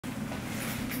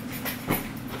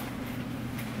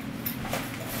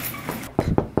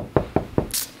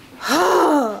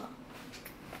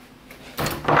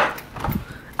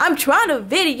I'm trying to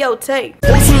videotape.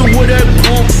 Hustle with that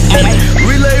pump,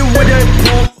 relay with that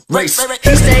pump, race.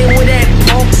 He stay with that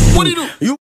pump. What do you do?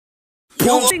 You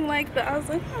pump. Something like that. I was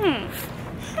like,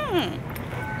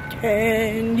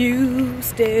 Can you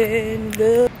stand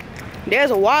up?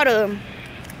 There's water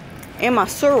in my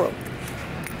syrup.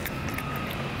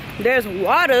 There's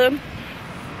water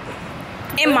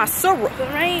in my syrup. The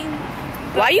rain.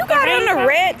 Why you got on the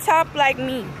red top like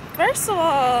me? First of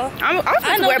all, I was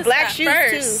supposed to wear black shoes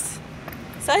too.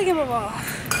 Second of all,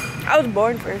 I was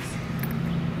born first.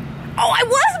 Oh, I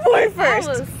was born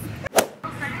first.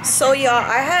 So y'all,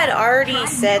 I had already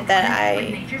said that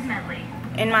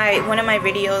in one of my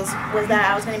videos was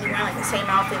that I was gonna be wearing like the same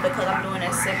outfit because I'm doing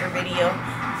a separate video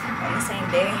on the same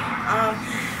day.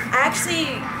 I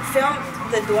actually filmed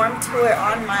the dorm tour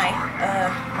on my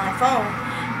my phone,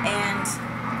 and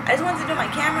I just wanted to do my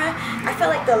camera. I felt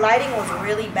like the lighting was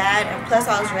really bad, and plus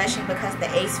I was rushing because the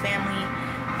Ace family.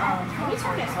 Let me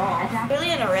turn this off. Really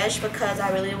in a rush because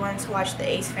I really wanted to watch the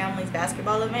Ace family's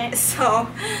basketball event, so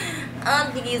I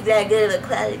don't think it's that good of a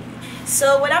quality.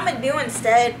 So what I'm gonna do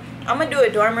instead, I'm gonna do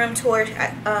a dorm room tour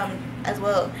as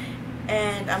well,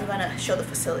 and I'm gonna show the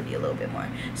facility a little bit more.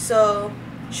 So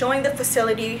showing the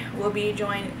facility will be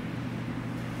joined.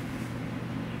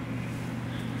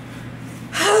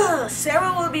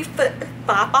 Sarah will be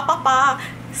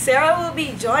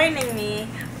joining me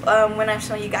when I'm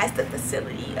showing you guys the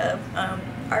facility of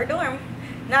our dorm,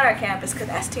 not our campus, because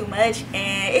that's too much,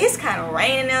 and it's kind of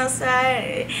raining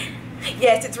outside.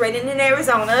 Yes, it's raining in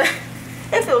Arizona.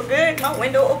 It feels good. My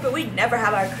window open. We never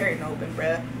have our curtain open,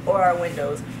 bruh, or our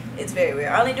windows. It's very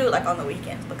weird. I only do it like on the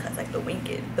weekends because like the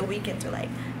weekends are like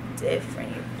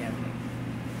different.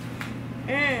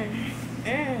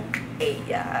 Hey,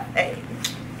 yeah, hey.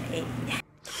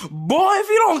 Boy, if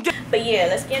you don't get. But yeah,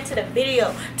 let's get into the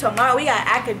video. Tomorrow we got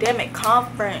academic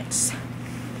conference.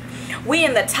 We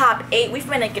in the top 8. We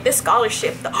finna get this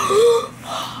scholarship though.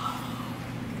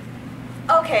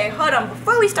 Okay, hold on.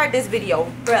 Before we start this video,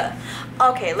 bruh.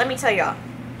 Okay, let me tell y'all.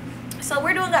 So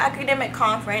we're doing the academic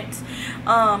conference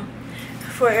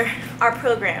for our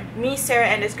program. Me, Sarah,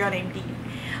 and this girl named Dee.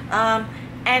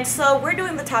 And so we're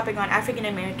doing the topic on African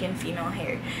American female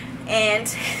hair. And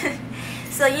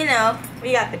so, you know,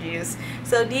 we got the juice.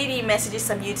 So Dee messages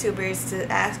some YouTubers to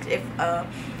ask if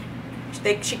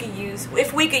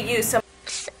we could use some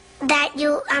that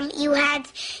you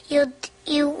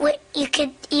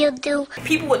do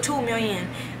people with 2 million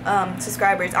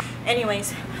subscribers.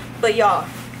 Anyways, but y'all,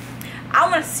 I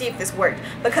want to see if this worked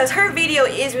because her video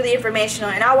is really informational,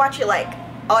 and I watch it like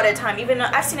all the time. Even though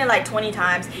I've seen it like 20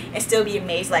 times and still be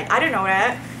amazed. Like, I didn't know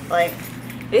that. Like,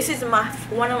 this is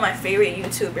one of my favorite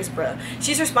YouTubers, bro.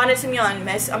 She's responded to me on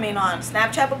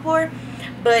Snapchat before,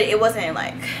 but it wasn't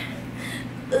like,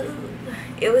 ooh.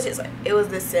 It was just like, it was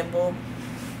this simple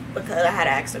because I had to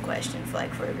ask a question for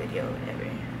a video or whatever.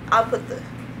 I'll put the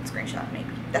screenshot maybe.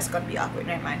 That's gonna be awkward.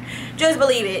 Never mind. Just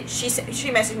believe it. She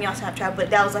messaged me on Snapchat, but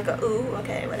that was like a ooh,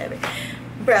 okay, whatever,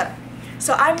 bruh.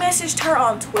 So I messaged her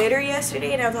on Twitter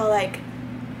yesterday, and I was all like,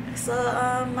 so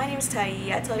my name's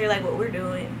Tiyee. I told her like what we're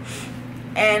doing.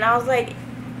 And I was like,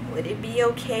 would it be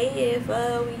okay if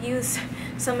we use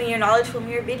some of your knowledge from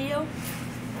your video?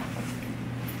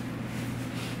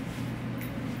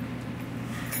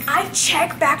 I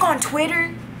checked back on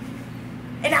Twitter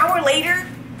an hour later.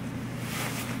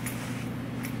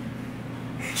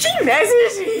 She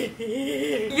messaged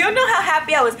me. You know how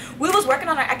happy I was. We was working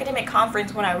on our academic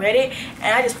conference when I read it,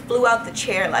 and I just flew out the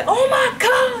chair like, oh my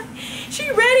God, she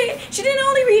read it. She didn't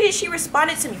only read it, she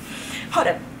responded to me. Hold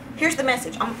up. Here's the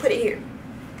message. I'm gonna put it here.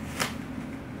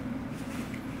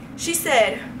 She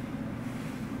said,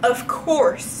 of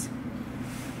course.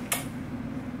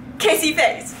 Kissy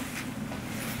face.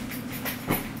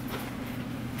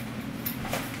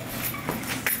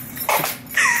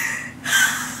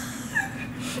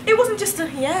 It wasn't just a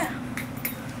yeah.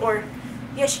 Or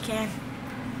yes you can.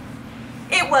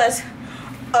 It was,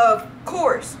 of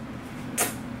course.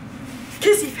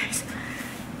 Kissy face.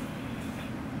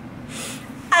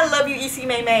 I love you,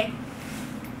 Isimeme.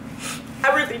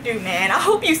 I really do, man. I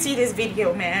hope you see this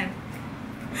video, man.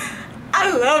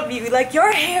 I love you. Like,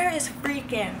 your hair is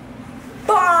freaking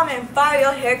bomb and fire.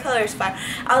 Your hair color is fire.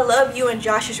 I love you and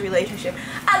Josh's relationship.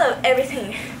 I love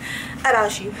everything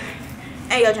about you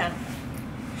and your channel.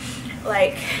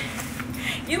 Like,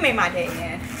 you made my day,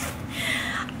 man.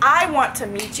 I want to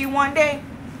meet you one day.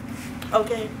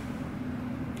 Okay?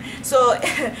 So,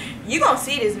 you gonna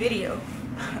see this video.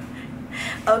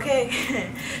 Okay,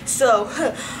 so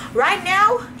right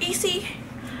now, EC,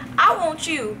 I want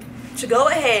you to go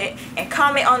ahead and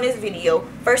comment on this video.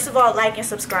 First of all, like and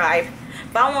subscribe.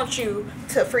 But I want you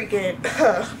to freaking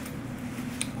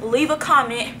leave a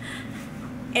comment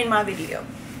in my video.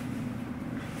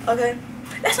 Okay?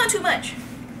 That's not too much.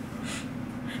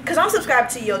 Because I'm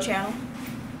subscribed to your channel.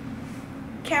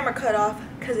 Camera cut off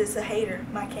because it's a hater.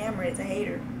 My camera is a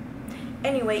hater.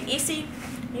 Anyway, Issy,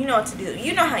 you know what to do.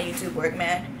 You know how YouTube work,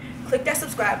 man. Click that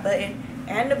subscribe button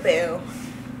and the bell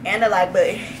and the like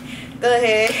button. Go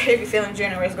ahead, if you're feeling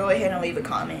generous, go ahead and leave a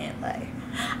comment. Like,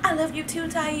 I love you too,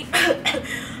 Tiyee.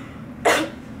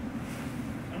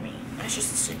 I mean, that's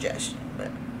just a suggestion, but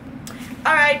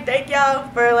alright, thank y'all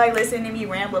for like listening to me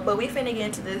ramble. But we finna get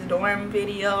into this dorm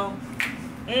video.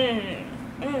 I'm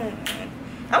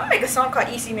gonna make a song called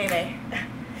Isimeme.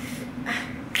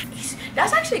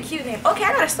 That's actually a cute name. Okay,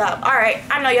 I gotta stop. Alright,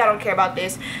 I know y'all don't care about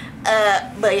this.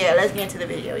 But yeah, let's get into the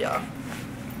video, y'all.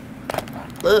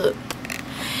 Look.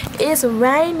 It's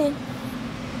raining.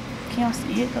 Can't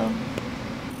see it though.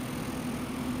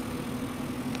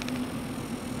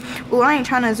 Well, I ain't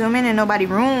trying to zoom in nobody's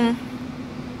room.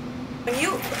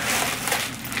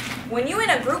 When you in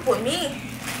a group with me,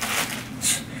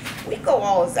 we go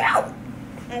all out.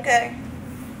 Okay?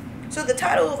 So the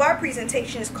title of our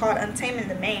presentation is called Untaming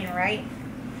the Mane, right?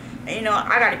 And you know,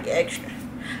 I gotta get extra.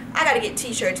 I gotta get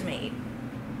t-shirts made.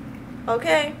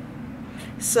 Okay?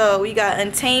 So we got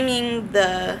Untaming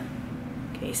the,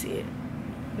 can you see it?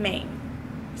 Mane.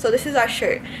 So this is our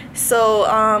shirt. So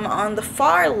on the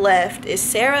far left is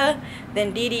Sarah,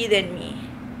 then Didi, then me.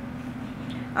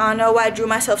 I don't know why I drew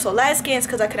myself so light skinned,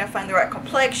 because I couldn't find the right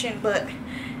complexion, but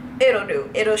it'll do.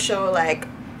 It'll show like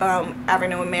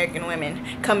African American women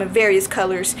come in various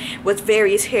colors with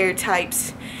various hair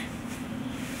types.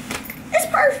 It's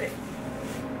perfect.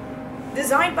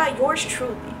 Designed by yours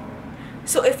truly.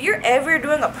 So if you're ever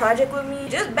doing a project with me,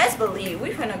 just best believe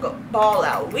we finna go ball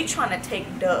out. We trying to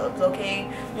take dubs,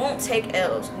 okay? Won't take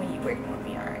L's when you working with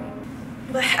me, alright?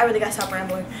 But I really gotta stop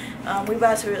rambling. We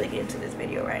about to really get into this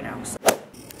video right now.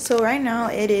 So right now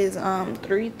it is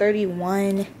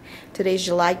 3:31. Today's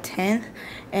July 10th,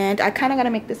 and I kind of gotta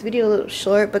make this video a little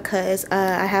short because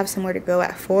I have somewhere to go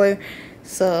at 4.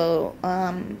 So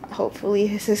hopefully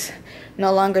this is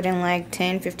no longer than like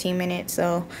 10-15 minutes.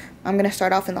 So I'm gonna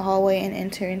start off in the hallway and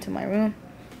enter into my room.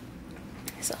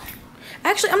 So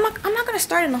actually I'm not gonna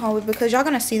start in the hallway because y'all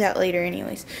gonna see that later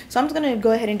anyways. So I'm just gonna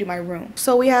go ahead and do my room.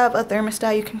 So we have a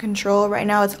thermostat you can control. Right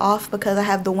now it's off because I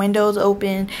have the windows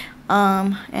open,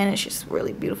 and it's just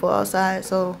really beautiful outside.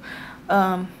 So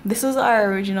this is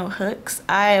our original hooks.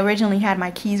 I originally had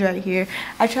my keys right here.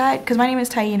 I tried, because my name is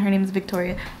Tiyee and her name is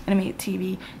Victoria, and I made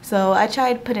TV. So I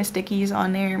tried putting stickies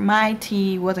on there. My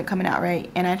T wasn't coming out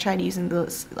right, and I tried using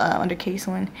this under case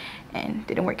one, and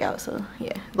didn't work out. So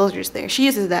yeah, those are just there. She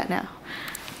uses that now.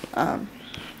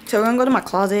 So we're gonna go to my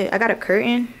closet. I got a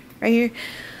curtain right here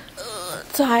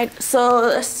to hide.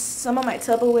 So some of my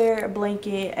Tupperware, a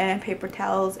blanket, and paper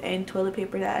towels and toilet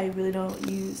paper that I really don't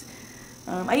use.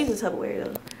 I use the Tupperware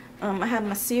though. I have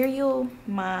my cereal,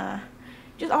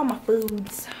 just all my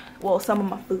foods. Well, some of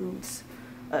my foods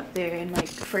up there, and like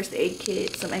first aid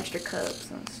kit, some extra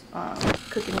cups, and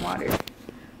cooking water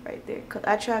right there.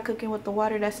 I try cooking with the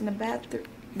water that's in the bathroom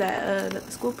that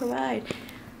the school provide,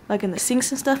 like in the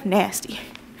sinks and stuff. Nasty.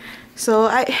 So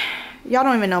y'all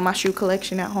don't even know my shoe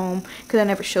collection at home because I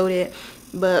never showed it.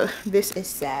 But this is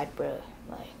sad, bro.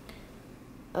 Like,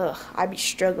 ugh, I be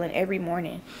struggling every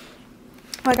morning.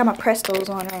 I got my Prestos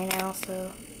on right now,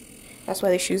 so that's why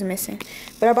the shoes are missing.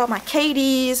 But I bought my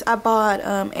KDs. I bought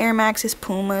Air Maxes,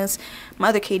 Pumas, my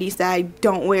other KDs that I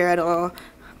don't wear at all.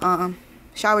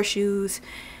 Shower shoes.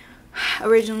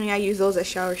 Originally, I used those as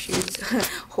shower shoes.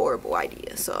 Horrible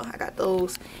idea. So I got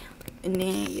those. And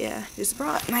then, yeah, just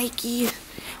brought Nike.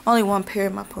 Only one pair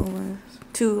of my Pumas.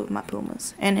 2 of my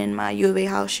Pumas. And then my U of A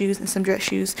house shoes and some dress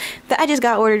shoes that I just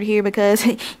got ordered here because,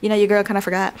 you know, your girl kind of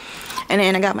forgot. And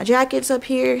then I got my jackets up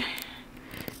here.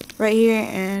 Right here.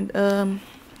 And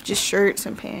just shirts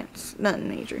and pants. Nothing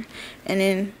major. And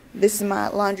then this is my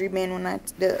laundry bin when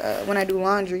I do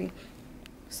laundry.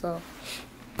 So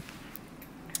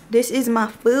this is my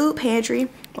food pantry.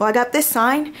 Well, I got this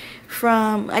sign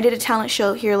from, I did a talent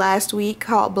show here last week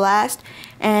called Blast,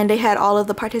 and they had all of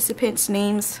the participants'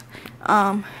 names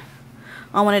on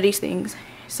one of these things.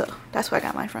 So that's where I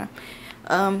got mine from.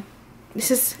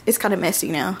 It's kind of messy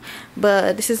now,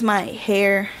 but this is my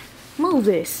hair. Move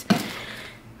this.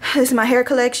 This is my hair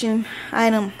collection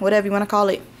item, whatever you want to call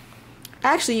it.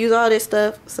 I actually use all this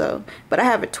stuff, so, but I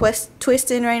have a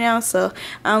twist in right now, so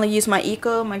I only use my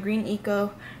my green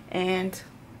Eco, and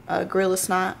Gorilla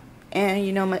Snot, and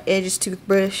you know, my Edge's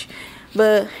toothbrush.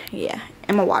 But yeah,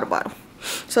 and my water bottle.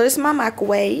 So this is my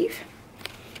microwave.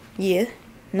 Yeah,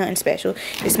 nothing special.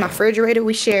 It's my refrigerator.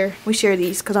 We share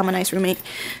these because I'm a nice roommate.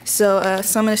 So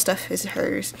some of the stuff is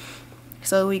hers.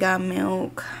 So we got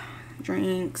milk,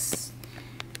 drinks,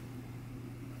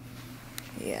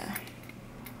 yeah,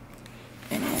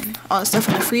 and then all the stuff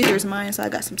in the freezer is mine. So I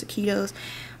got some taquitos.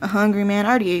 I'm hungry, man. I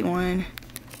already ate one.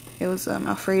 It was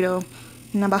Alfredo,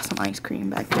 and I bought some ice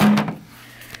cream back there.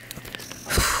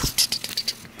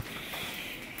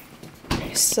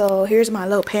 So here's my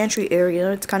little pantry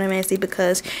area. It's kind of messy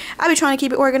because I be trying to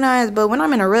keep it organized, but when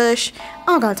I'm in a rush, I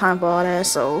don't got time for all that.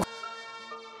 So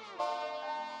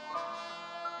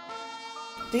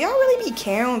do y'all really be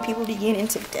caring when people be getting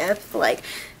into depth? Like,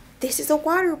 this is a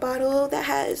water bottle that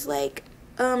has like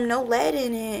no lead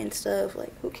in it and stuff.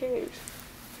 Like, who cares?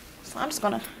 So I'm just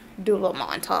gonna do a little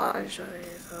montage of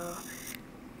it. So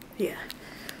yeah.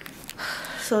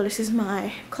 So this is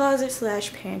my closet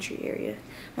slash pantry area.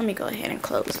 Let me go ahead and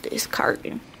close this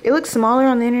curtain. It looks smaller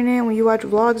on the internet when you watch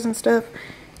vlogs and stuff,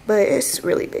 but it's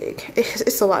really big.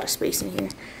 It's a lot of space in here.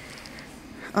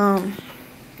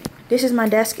 This is my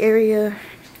desk area.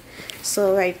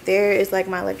 So right there is like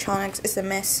my electronics. It's a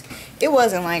mess. It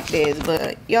wasn't like this,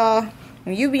 but y'all,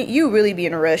 when you really be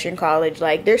in a rush in college.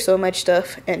 Like, there's so much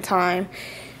stuff and time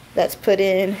that's put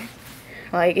in.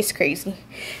 Like, it's crazy.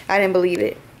 I didn't believe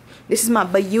it. This is my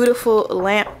beautiful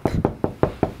lamp.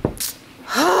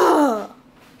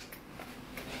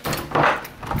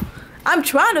 I'm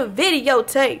trying to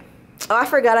videotape. Oh, I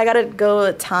forgot I gotta go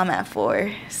to Tom at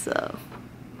 4. So.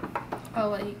 Oh,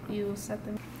 like you set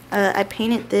them. I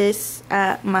painted this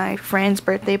at my friend's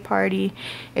birthday party.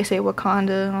 It say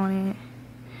Wakanda on it.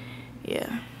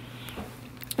 Yeah.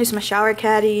 It's my shower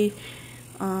caddy.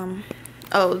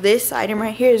 Oh, this item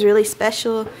right here is really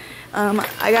special.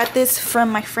 I got this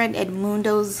from my friend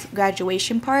Edmundo's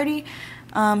graduation party.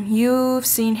 You've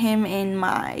seen him in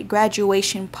my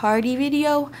graduation party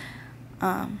video.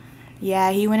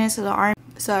 Yeah, he went into the army.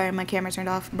 Sorry, my camera turned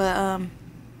off. But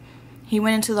he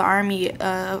went into the army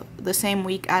the same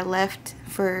week I left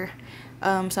for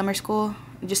summer school,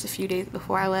 just a few days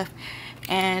before I left.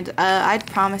 And I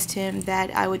promised him that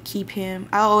I would keep him.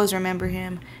 I always remember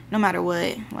him, no matter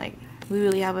what. Like, we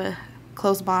really have a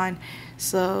close bond.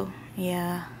 So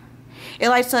yeah, it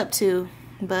lights up too,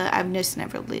 but I've just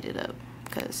never lit it up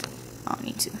because I don't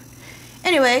need to.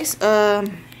 Anyways,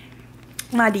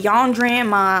 my deodorant,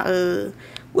 my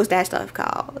what's that stuff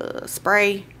called?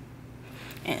 Spray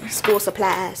and school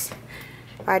supplies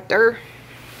right there.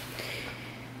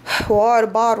 Water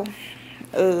bottle,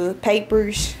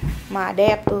 papers, my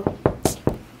adapter.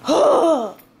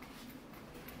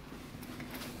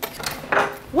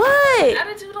 What?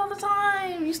 Attitude all the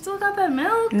time. You still got that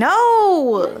milk?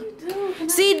 No. Yeah, you do.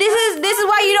 See, this is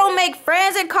why you don't make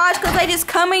friends in college, because they just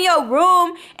come in your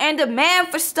room and demand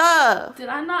for stuff. Did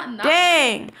I not knock?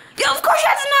 Dang. Yeah, of course you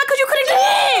had to knock because you couldn't get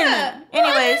in. Well,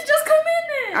 Anyways. I just come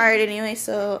in there. Alright, anyway,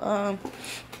 so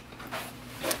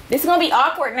this is gonna be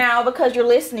awkward now because you're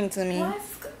listening to me.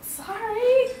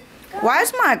 Sorry. Why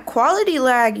is my quality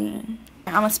lagging?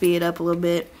 I'm gonna speed it up a little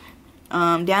bit.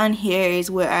 Down here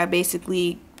is where I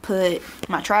basically put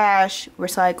my trash,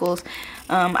 recycles.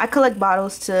 I collect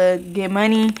bottles to get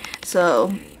money,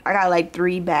 so I got like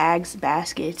 3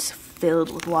 baskets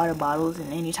filled with water bottles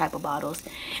and any type of bottles.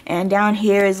 And down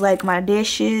here is like my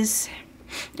dishes,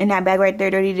 in that bag right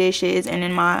there, dirty dishes, and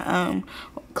then my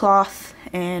cloth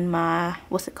and my,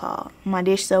 what's it called, my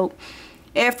dish soap,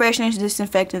 air fresheners,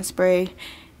 disinfectant spray,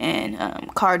 and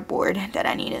cardboard that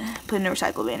I need to put in the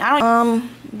recycle bin.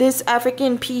 This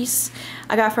African piece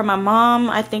I got from my mom.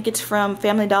 I think it's from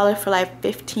Family Dollar for like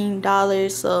 $15,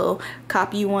 so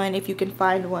copy one if you can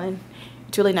find one.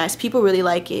 It's really nice. People really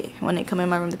like it when they come in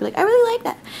my room. They'll be like, I really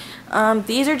like that.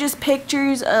 These are just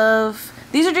pictures of,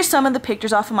 these are just some of the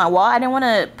pictures off of my wall. I didn't want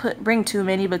to bring too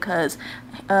many because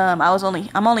I'm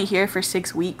only here for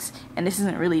 6 weeks and this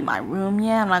isn't really my room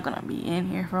yet. I'm not gonna be in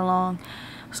here for long.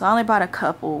 So I only bought a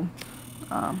couple.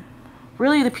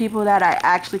 Really the people that I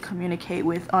actually communicate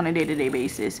with on a day-to-day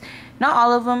basis. Not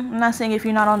all of them. I'm not saying if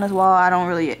you're not on this wall, I don't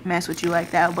really mess with you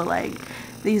like that. But like,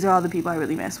 these are all the people I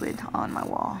really mess with on my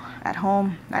wall. At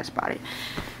home, that's about it.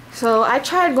 So I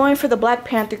tried going for the Black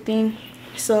Panther theme.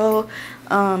 So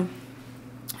I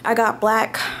got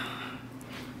black.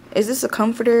 Is this a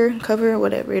comforter, cover,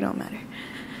 whatever, it don't matter.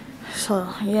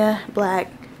 So yeah, black.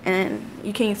 And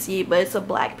you can't see it, but it's a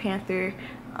Black Panther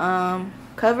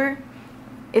cover.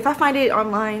 If I find it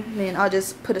online, then I'll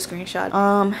just put a screenshot.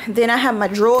 Then I have my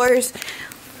drawers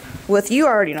with, you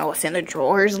already know what's in the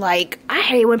drawers. Like, I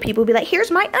hate when people be like,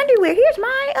 here's my underwear, here's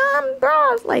my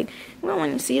bras. Like, we don't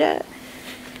want to see that.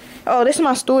 Oh, this is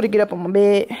my stool to get up on my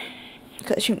bed,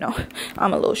 because you know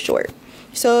I'm a little short.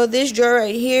 So this drawer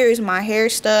right here is my hair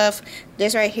stuff.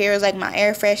 This right here is like my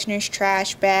air fresheners,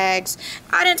 trash bags.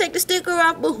 I didn't take the sticker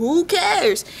off, but who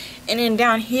cares? And then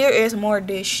down here is more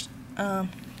dish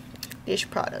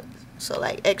products. So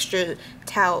like extra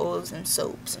towels and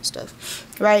soaps and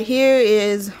stuff. Right here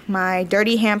is my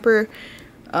dirty hamper.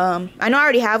 I know I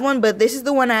already have one, but this is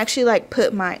the one I actually like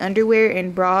put my underwear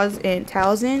and bras and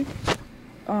towels in.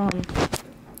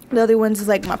 The other ones is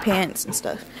like my pants and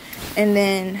stuff. And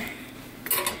then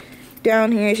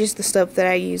down here is just the stuff that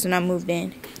I use when I moved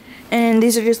in. And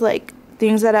these are just like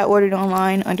things that I ordered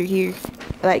online under here.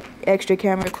 Like extra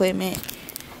camera equipment.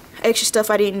 Extra stuff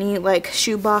I didn't need, like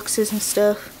shoe boxes and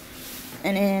stuff.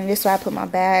 And then this is where I put my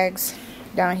bags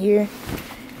down here.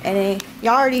 And then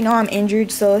y'all already know I'm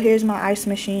injured, so here's my ice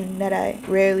machine that I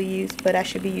rarely use, but I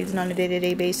should be using on a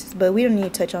day-to-day basis. But we don't need to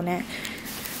touch on that.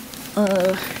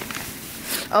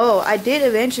 Oh, I did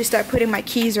eventually start putting my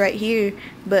keys right here,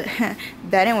 but that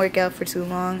didn't work out for too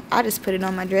long. I just put it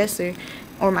on my dresser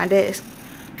or my desk.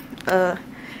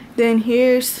 Then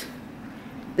here's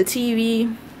the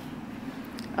TV.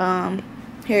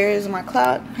 Here's my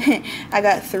clock. I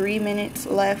got 3 minutes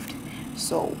left,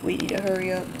 so we need to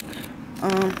hurry up.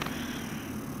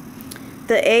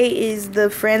 The A is the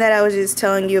friend that I was just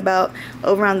telling you about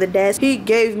over on the desk. He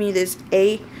gave me this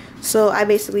A, so I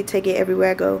basically take it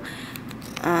everywhere I go.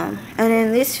 And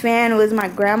then this fan was my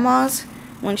grandma's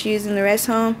when she was in the rest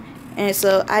home, and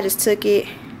so I just took it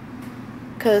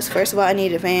because first of all I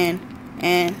needed a fan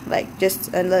and like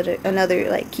just another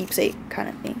like keepsake kind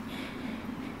of thing.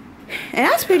 And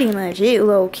that's pretty much it,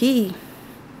 low key.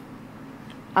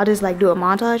 I'll just like do a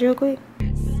montage real quick.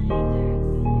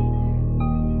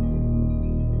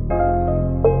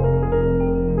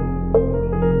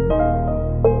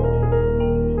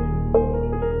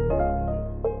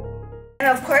 And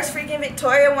of course, freaking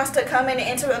Victoria wants to come in and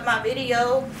interrupt my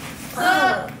video.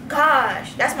 Oh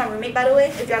gosh, that's my roommate, by the way,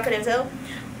 if y'all couldn't tell.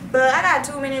 But I got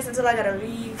 2 minutes until I gotta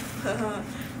leave.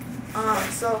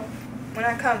 So when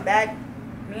I come back,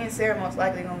 me and Sarah most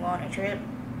likely gonna go on a trip.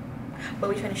 But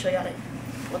we finna show y'all like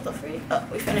what the freak.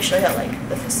 We finna show y'all like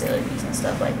the facilities and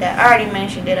stuff like that. I already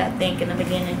mentioned it, I think, in the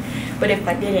beginning. But if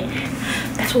I didn't,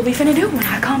 that's what we finna do when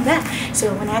I come back.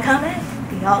 So when I come back,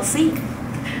 y'all see.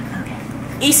 Okay.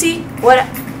 EC, what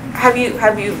have you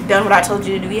done what I told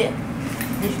you to do yet?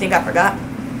 Did you think I forgot?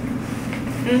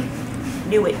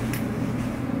 Do it.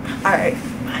 Alright.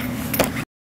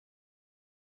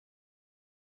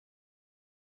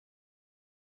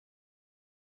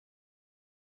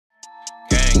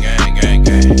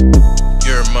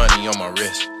 Pure money on my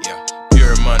wrist, yeah.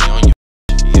 Pure money on your,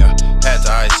 yeah. Had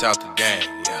to ice out the game,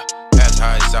 yeah. Had to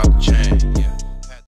ice out the chain, yeah.